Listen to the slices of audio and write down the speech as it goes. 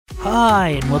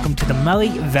Hi, and welcome to the Murray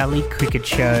Valley Cricket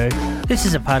Show. This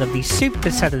is a part of the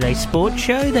Super Saturday Sports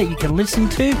Show that you can listen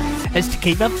to as to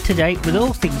keep up to date with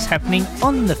all things happening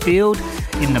on the field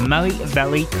in the Murray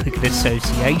Valley Cricket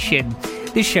Association.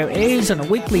 This show airs on a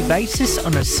weekly basis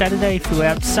on a Saturday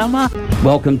throughout summer.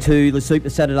 Welcome to the Super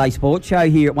Saturday Sports Show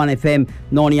here at 1FM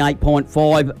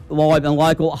 98.5 live and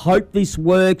local. Hope this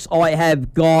works. I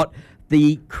have got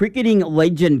the cricketing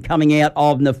legend coming out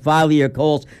of Nephalia, of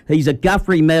course. He's a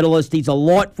Guthrie medalist. He's a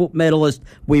Lightfoot medalist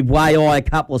with Waiai a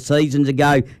couple of seasons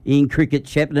ago in cricket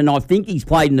Shepparton. I think he's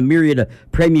played in a myriad of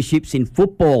premierships in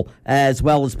football as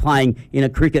well as playing in a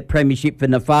cricket premiership for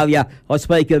Nephalia. I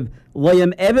speak of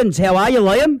Liam Evans. How are you,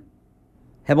 Liam?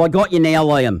 Have I got you now,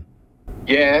 Liam?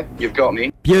 Yeah, you've got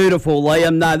me. Beautiful,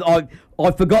 Liam. No,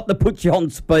 I forgot to put you on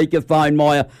speakerphone.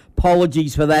 My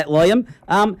apologies for that, Liam.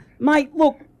 Mate,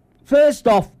 look, first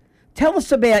off, tell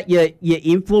us about your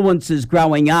influences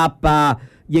growing up,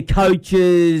 your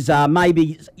coaches,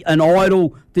 maybe an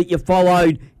idol that you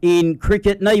followed in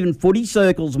cricket and even footy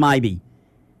circles, maybe.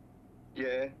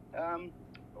 Yeah,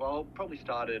 well, probably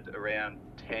started around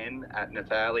 10 at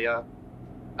Nephalia.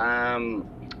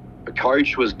 The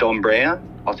coach was Don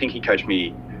Brown. I think he coached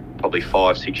me probably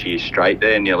 5-6 years straight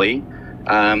there, nearly.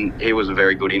 He was a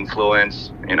very good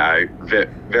influence, you know,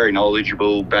 very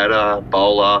knowledgeable batter,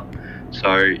 bowler.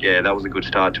 So, yeah, that was a good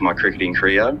start to my cricketing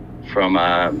career from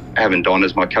having Don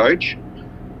as my coach.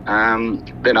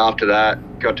 Then after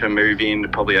that, got to move in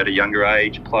probably at a younger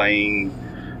age playing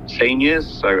seniors,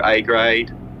 so A grade.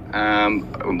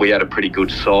 We had a pretty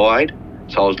good side.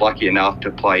 So I was lucky enough to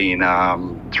play in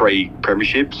 3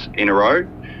 premierships in a row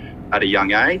at a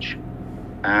young age.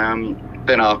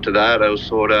 Then after that,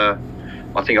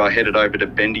 I think I headed over to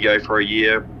Bendigo for a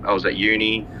year. I was at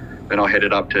uni. Then I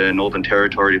headed up to Northern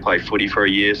Territory to play footy for a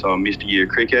year, so I missed a year of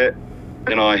cricket.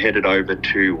 Then I headed over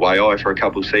to Waiai for a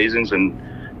couple of seasons, and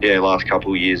last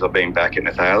couple of years I've been back at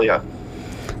Nephalia.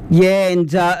 Yeah,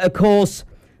 and of course,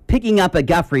 picking up a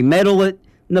Guthrie medal at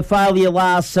Nephalia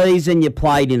last season, you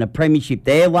played in a premiership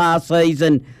there last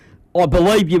season. I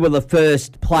believe you were the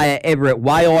first player ever at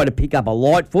Waiai to pick up a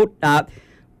Lightfoot.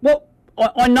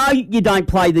 I know you don't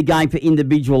play the game for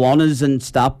individual honours and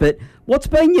stuff, but what's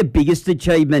been your biggest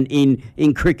achievement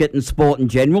in cricket and sport in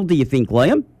general, do you think,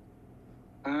 Liam?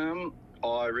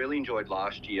 I really enjoyed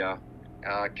last year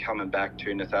coming back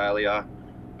to Nephalia,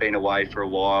 been away for a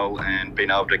while and been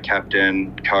able to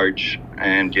captain, coach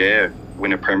and,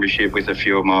 win a premiership with a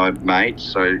few of my mates.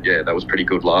 So, that was pretty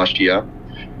good last year.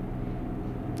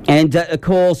 And, of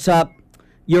course,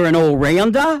 you're an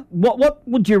all-rounder. What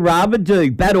would you rather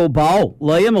do, bat or bowl,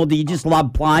 Liam, or do you just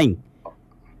love playing?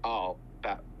 Oh,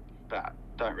 bat.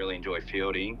 Don't really enjoy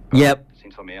fielding. Yep.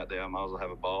 Since I'm out there, I might as well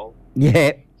have a bowl.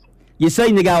 Yeah. You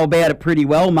seem to go about it pretty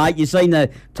well, mate. You seem to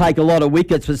take a lot of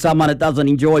wickets for someone that doesn't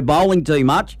enjoy bowling too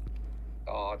much.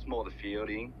 Oh, it's more the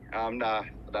fielding.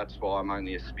 That's why I'm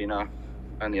only a spinner.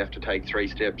 Only have to take 3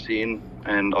 steps in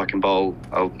and I can bowl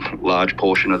a large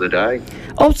portion of the day.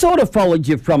 I've sort of followed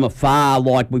you from afar,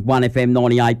 like with 1FM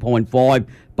 98.5,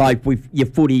 both with your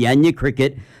footy and your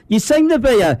cricket. You seem to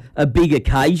be a big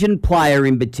occasion player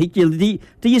in particular. Do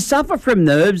you suffer from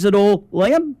nerves at all,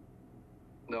 Liam?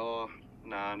 No,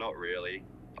 not really.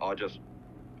 I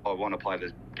want to play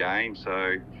the game,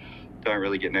 so don't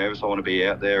really get nervous. I want to be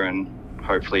out there and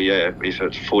hopefully, if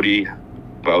it's footy,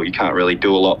 well, you can't really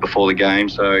do a lot before the game,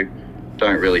 so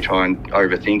don't really try and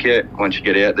overthink it. Once you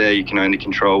get out there, you can only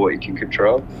control what you can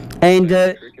control. And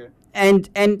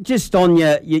just on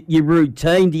your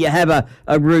routine, do you have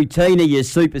a routine? Are you a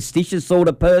superstitious sort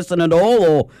of person at all,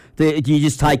 or do you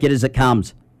just take it as it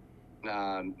comes?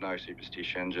 No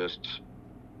superstition, just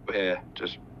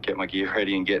get my gear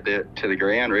ready and get there to the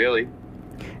ground, really.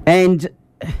 And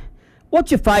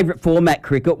what's your favourite format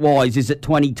cricket-wise? Is it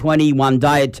 2020, 1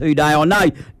 day or 2 day? I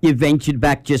know you ventured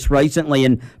back just recently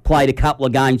and played a couple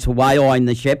of games for Waiai in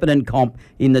the Shepparton comp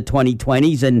in the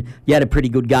 2020s, and you had a pretty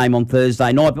good game on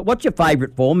Thursday night. But what's your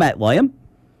favourite format, Liam?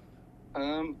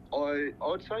 I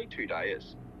would say 2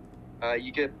 days.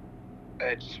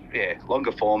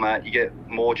 Longer format. You get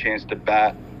more chance to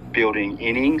bat, building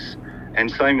innings, and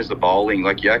same as the bowling.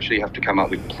 Like, you actually have to come up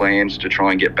with plans to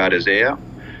try and get batters out.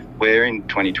 Where in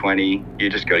 2020, you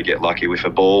just got to get lucky with a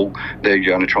ball. They're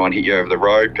going to try and hit you over the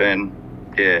rope. And,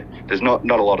 there's not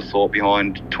a lot of thought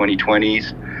behind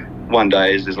 2020s. 1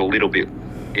 day is a little bit,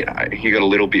 you got a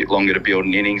little bit longer to build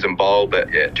an innings and bowl. But,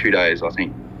 2 days, I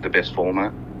think, the best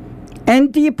format.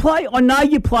 And do you play, I know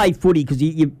you play footy because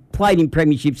you played in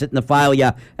premierships at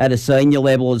Nephalia at a senior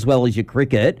level as well as your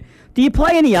cricket. Do you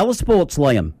play any other sports,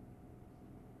 Liam?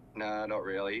 No, not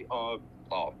really. I'm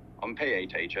a PE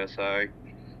teacher, so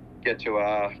get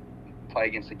to play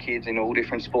against the kids in all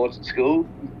different sports at school.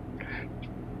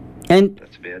 And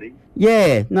That's about it.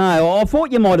 yeah, no, I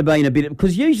thought you might have been a bit,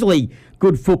 because usually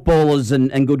good footballers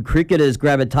and good cricketers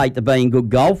gravitate to being good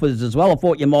golfers as well. I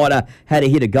thought you might have had a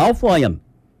hit of golf, Liam.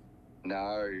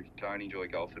 No, don't enjoy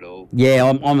golf at all.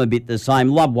 Yeah, I'm a bit the same.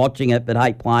 Love watching it, but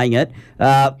hate playing it.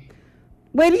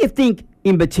 Where do you think,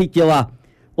 in particular,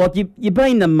 like you've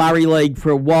been in the Murray League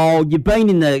for a while, you've been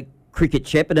in the Cricket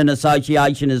Shepparton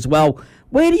Association as well.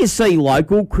 Where do you see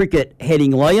local cricket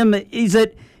heading, Liam? Is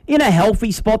it in a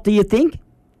healthy spot, do you think?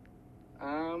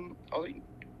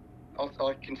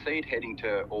 I can see it heading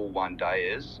to all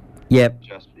one-dayers. Yep.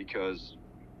 Just because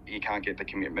you can't get the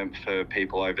commitment for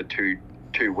people over two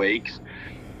weeks.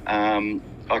 I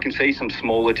can see some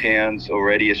smaller towns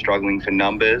already are struggling for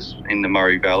numbers in the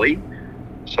Murray Valley.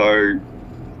 So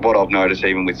what I've noticed,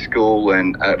 even with school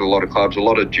and at a lot of clubs, a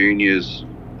lot of juniors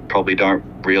probably don't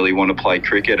really want to play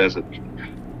cricket as it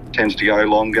tends to go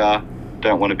longer,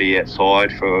 don't want to be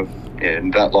outside for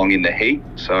that long in the heat.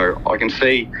 So I can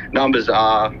see numbers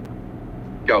are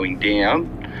going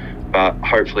down, but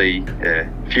hopefully a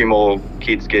few more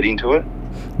kids get into it.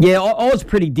 Yeah, I was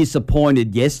pretty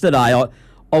disappointed yesterday. I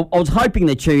was hoping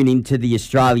to tune into the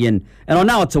Australian, and I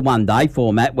know it's a one-day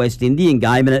format, West Indian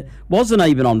game, and it wasn't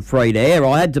even on free to air.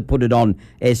 I had to put it on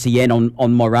SEN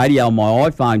on my radio on my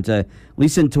iPhone to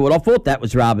listen to it. I thought that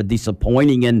was rather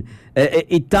disappointing, and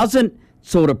it doesn't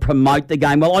sort of promote the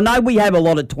game. Well, I know we have a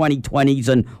lot of 2020s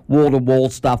and wall-to-wall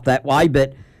stuff that way,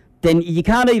 but then you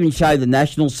can't even show the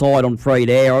national side on free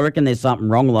to air. I reckon there's something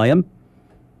wrong, Liam.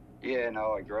 Yeah,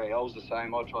 no, I agree. I was the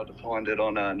same. I tried to find it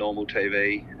on normal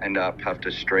TV and have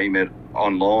to stream it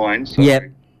online. So, yep.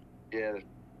 Yeah,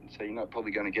 so you're not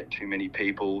probably going to get too many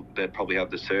people that probably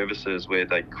have the services where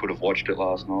they could have watched it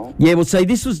last night. Yeah, well, see,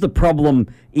 this was the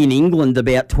problem in England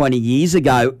about 20 years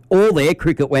ago. All their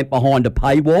cricket went behind a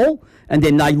paywall, and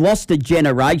then they lost a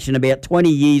generation, about 20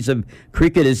 years of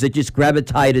cricketers that just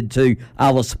gravitated to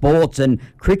other sports, and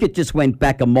cricket just went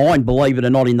back a mine, believe it or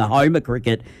not, in the home of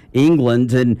cricket,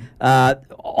 England. And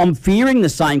I'm fearing the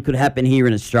same could happen here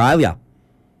in Australia.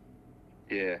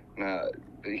 Yeah, no,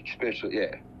 especially,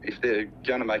 if they're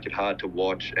going to make it hard to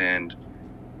watch and,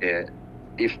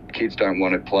 if kids don't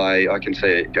want to play, I can see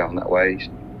it going that way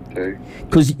too.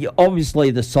 Because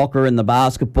obviously the soccer and the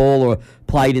basketball are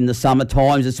played in the summer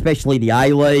times, especially the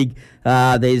A-League.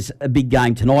 There's a big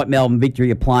game tonight. Melbourne Victory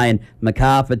are playing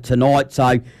Macarthur tonight.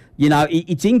 So,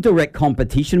 it's in direct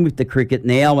competition with the cricket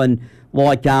now. And,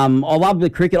 I love the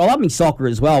cricket. I love me soccer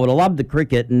as well, but I love the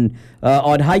cricket. And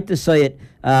I'd hate to see it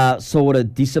sort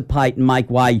of dissipate and make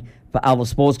way for other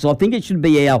sports, because I think it should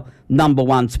be our number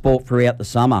one sport throughout the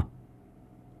summer.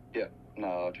 Yeah, no,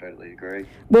 I totally agree.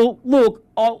 Well, look,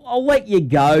 I'll let you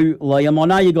go, Liam. I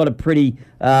know you got a pretty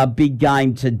big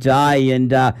game today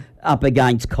and up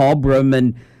against Cobram,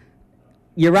 and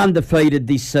you're undefeated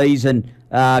this season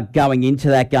going into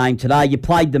that game today. You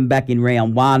played them back in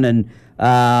round one, and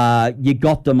you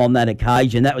got them on that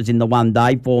occasion. That was in the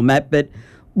one-day format. But,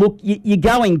 look, you're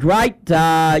going great.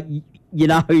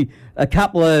 A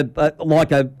couple of,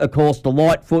 of course, the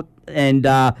Lightfoot, and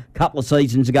a couple of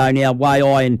seasons ago now,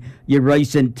 Waiai, and your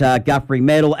recent Guthrie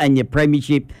medal and your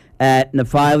premiership at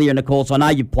Nephalia. And, of course, I know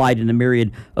you've played in a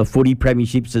myriad of footy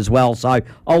premierships as well. So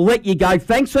I'll let you go.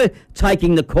 Thanks for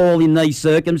taking the call in these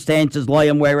circumstances,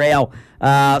 Liam, where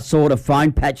our sort of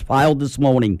phone patch failed this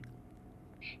morning.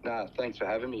 No, thanks for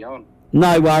having me on.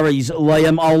 No worries,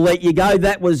 Liam. I'll let you go.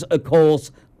 That was, of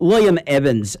course, Liam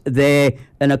Evans there.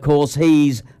 And, of course,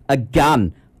 he's a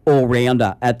gun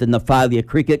all-rounder at the Nephalia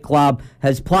Cricket Club,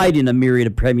 has played in a myriad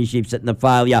of premierships at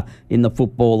Nephalia in the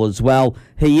football as well.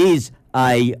 He is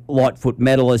a Lightfoot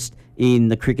medalist in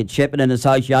the Cricket Shepparton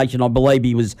Association. I believe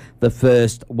he was the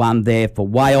first one there for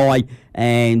Waiai,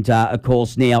 and of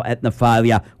course now at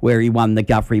Nephalia, where he won the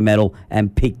Guthrie medal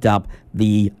and picked up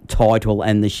the title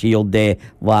and the shield there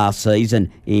last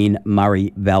season in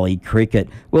Murray Valley Cricket.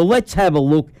 Well, let's have a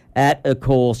look at, of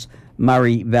course,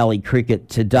 Murray Valley Cricket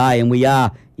today, and we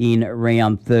are in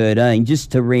round 13,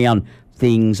 just to round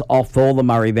things off for the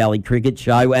Murray Valley Cricket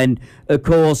Show. And, of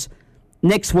course,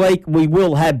 next week we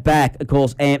will have back, of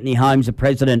course, Anthony Holmes, the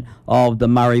president of the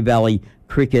Murray Valley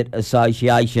Cricket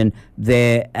Association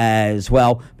there as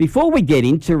well. Before we get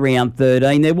into round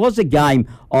 13, there was a game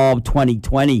of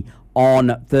 2020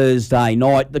 on Thursday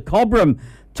night. The Cobram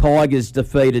Tigers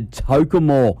defeated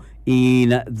Tokemore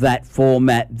in that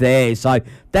format there. So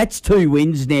that's 2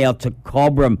 wins now to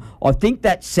Cobram. I think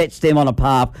that sets them on a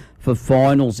path for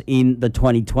finals in the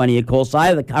 2020. Of course, they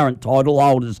are the current title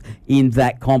holders in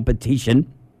that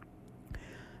competition.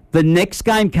 The next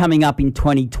game coming up in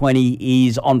 2020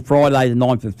 is on Friday the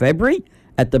 9th of February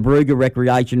at the Barooga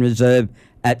Recreation Reserve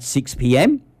at 6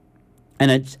 p.m.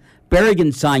 And it's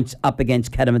Berrigan Saints up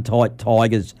against Catamatite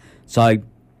Tigers. So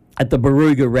at the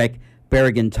Barooga Rec,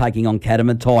 Berrigan taking on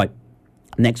Catamatite.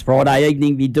 Next Friday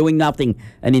evening, you're doing nothing,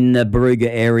 and in the Barooga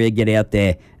area, get out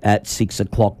there at 6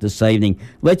 o'clock this evening.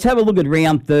 Let's have a look at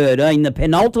round 13, the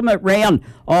penultimate round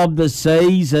of the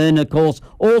season. Of course,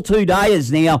 all 2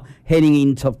 days now heading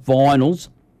into finals.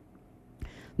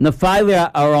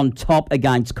 Nephalia are on top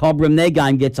against Cobram. Their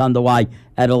game gets underway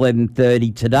at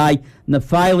 11:30 today.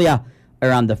 Nephalia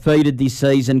are undefeated this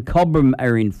season. Cobram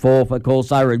are in fourth. Of course,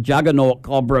 they were a juggernaut,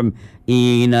 Cobram,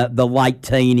 in the late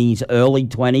teenies, early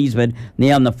 20s, but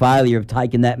now Nephalia have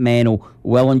taken that mantle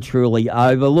well and truly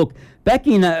over. Look, back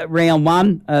in round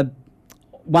one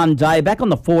day, back on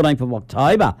the 14th of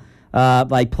October,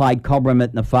 they played Cobram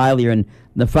at Nephalia, and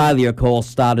Nephalia, of course,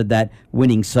 started that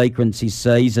winning sequence this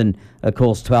season, of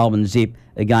course, 12-0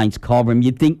 against Cobram.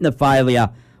 You'd think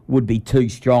Nephalia would be too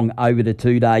strong over the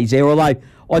 2 days there, although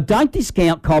I don't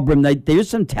discount Cobram. There is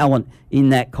some talent in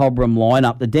that Cobram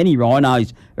lineup. The Denny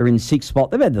Rhinos are in 6th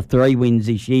spot. They've had the 3 wins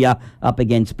this year up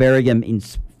against Berrigan in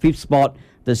 5th spot.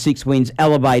 The 6 wins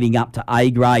elevating up to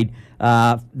A grade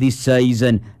this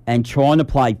season and trying to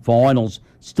play finals.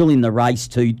 Still in the race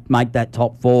to make that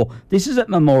top 4. This is at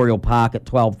Memorial Park at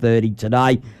 12:30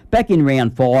 today. Back in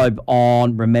round 5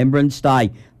 on Remembrance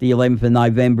Day, the 11th of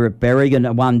November at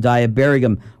Berrigan. One day of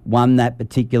Berrigan won that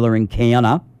particular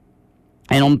encounter.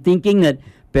 And I'm thinking that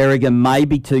Berrigan may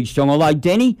be too strong, although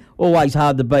Denny, always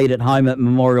hard to beat at home at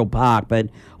Memorial Park, but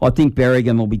I think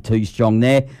Berrigan will be too strong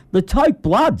there. The Toke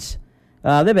Bloods,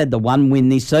 they've had the 1 win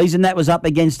this season. That was up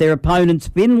against their opponents,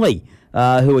 Finley,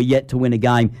 who are yet to win a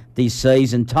game this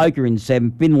season. Toke are in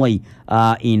 7th, Finley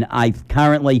in 8th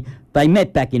currently. They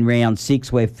met back in round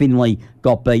 6 where Finley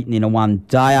got beaten in a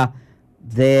 1-dayer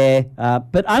there,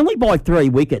 but only by 3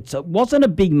 wickets. It wasn't a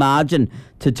big margin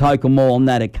to Toke more on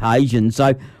that occasion.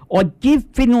 So I'd give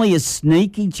Finley a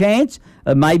sneaky chance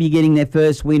of maybe getting their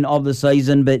first win of the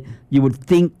season, but you would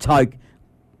think Toke,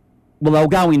 well, they'll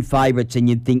go in favourites and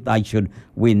you'd think they should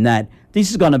win that. This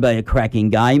is going to be a cracking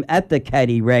game at the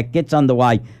Caddy Rec. Gets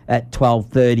underway at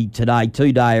 12:30 today.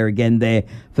 2-dayer again there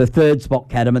for 3rd spot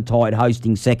Catamatite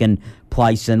hosting 2nd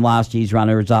place, and last year's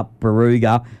runners-up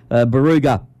Barooga.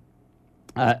 Barooga,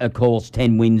 of course,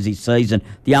 10 wins this season.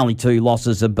 The only 2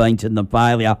 losses have been to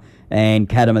Nephalia, and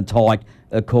Catamatite,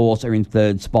 of course, are in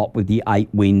 3rd spot with the 8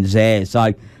 wins there.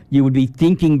 So you would be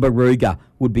thinking Barooga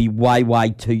would be way, way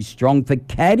too strong for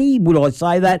Caddy. Would I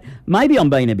say that? Maybe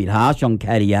I'm being a bit harsh on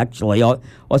Caddy, actually. I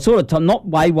sort of, not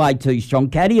way, way too strong.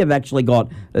 Caddy have actually got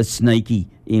a sneaky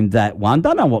in that one.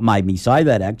 Don't know what made me say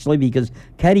that, actually, because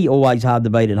Caddy always hard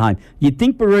to beat at home. You'd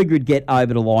think Barooga would get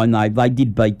over the line, though. They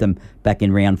did beat them back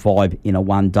in round 5 in a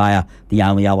 1-dayer, the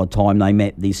only other time they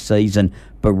met this season,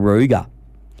 Barooga.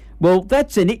 Well,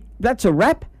 that's a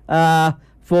wrap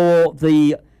for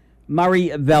the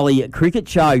Murray Valley Cricket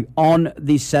Show on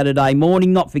this Saturday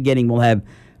morning. Not forgetting we'll have,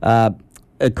 of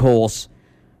course,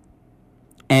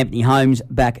 Anthony Holmes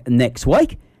back next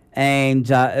week.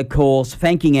 And, of course,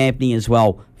 thanking Anthony as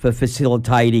well for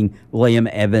facilitating Liam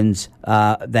Evans,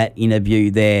 that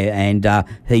interview there and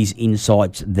his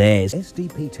insights there.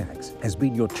 SDP Tax has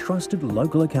been your trusted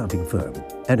local accounting firm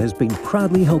and has been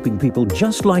proudly helping people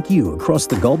just like you across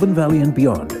the Goulburn Valley and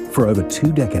beyond for over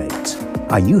 2 decades.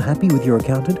 Are you happy with your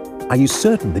accountant? Are you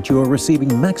certain that you are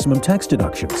receiving maximum tax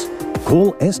deductions?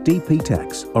 Call SDP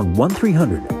Tax on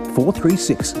 1300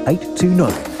 436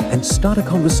 829 and start a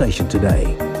conversation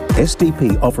today.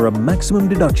 SDP offer a maximum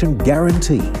deduction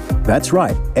guarantee. That's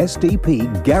right,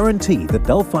 SDP guarantee that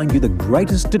they'll find you the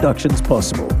greatest deductions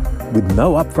possible with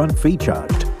no upfront fee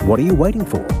charged. What are you waiting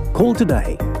for? Call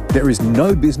today. There is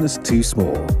no business too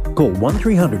small. Call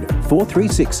 1300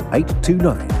 436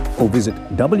 829 or visit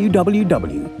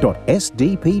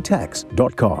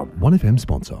www.sdptax.com. 1FM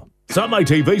sponsor. Some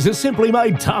ATVs are simply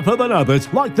made tougher than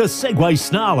others, like the Segway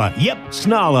Snarler. Yep,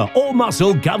 Snarler, all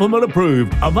muscle, government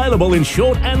approved. Available in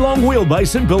short and long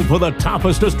wheelbase and built for the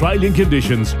toughest Australian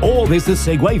conditions. Or there's the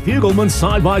Segway Fugleman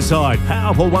side by side.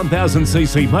 Powerful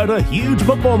 1000cc motor, huge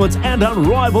performance and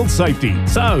unrivaled safety.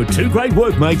 So, 2 great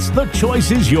workmates, the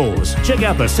choice is yours. Check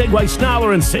out the Segway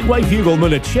Snarler and Segway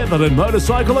Fugleman at Shepparton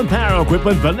Motorcycle and Power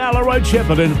Equipment, Vanilla Road,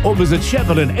 Shepparton, or visit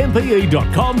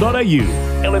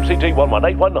sheppartonmpe.com.au. LMCT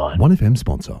 11819. 1FM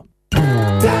sponsor.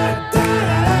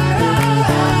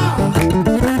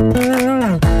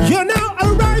 You're now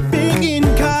arriving in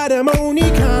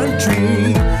Cardamone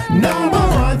country,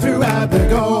 #1 throughout the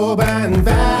Goulburn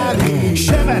Valley.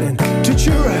 Shepparton,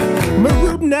 Tatura,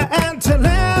 Maroubna and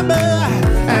Talamba,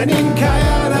 and in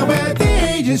Kayana where the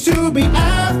agents to be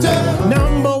after.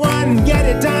 #1, get it.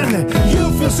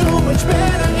 so much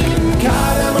better in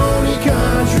Cardamone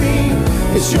Country.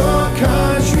 It's your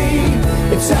country,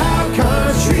 it's our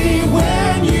country.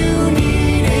 When you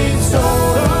need it, so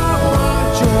don't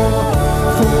want your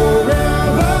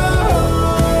forever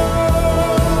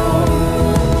home.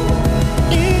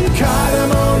 In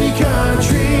Cardamone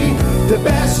Country, the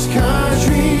best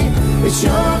country, it's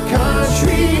your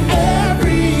country.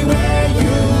 Everywhere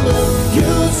you look,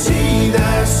 you'll see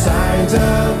the signs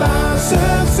of our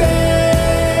success.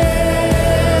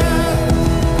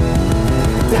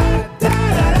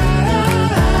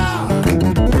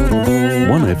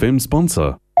 1FM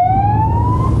sponsor.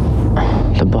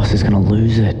 The boss is going to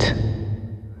lose it.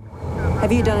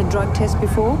 Have you done a drug test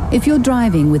before? If you're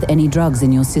driving with any drugs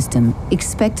in your system,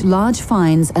 expect large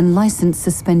fines and license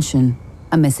suspension.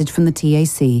 A message from the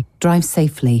TAC. Drive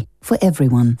safely for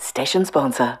everyone. Station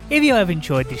sponsor. If you have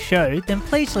enjoyed the show, then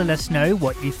please let us know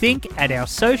what you think at our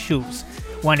socials.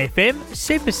 1FM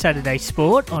Super Saturday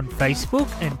Sport on Facebook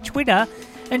and Twitter,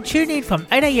 and tune in from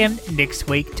 8 a.m. next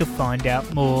week to find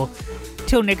out more.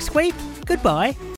 Till next week, goodbye.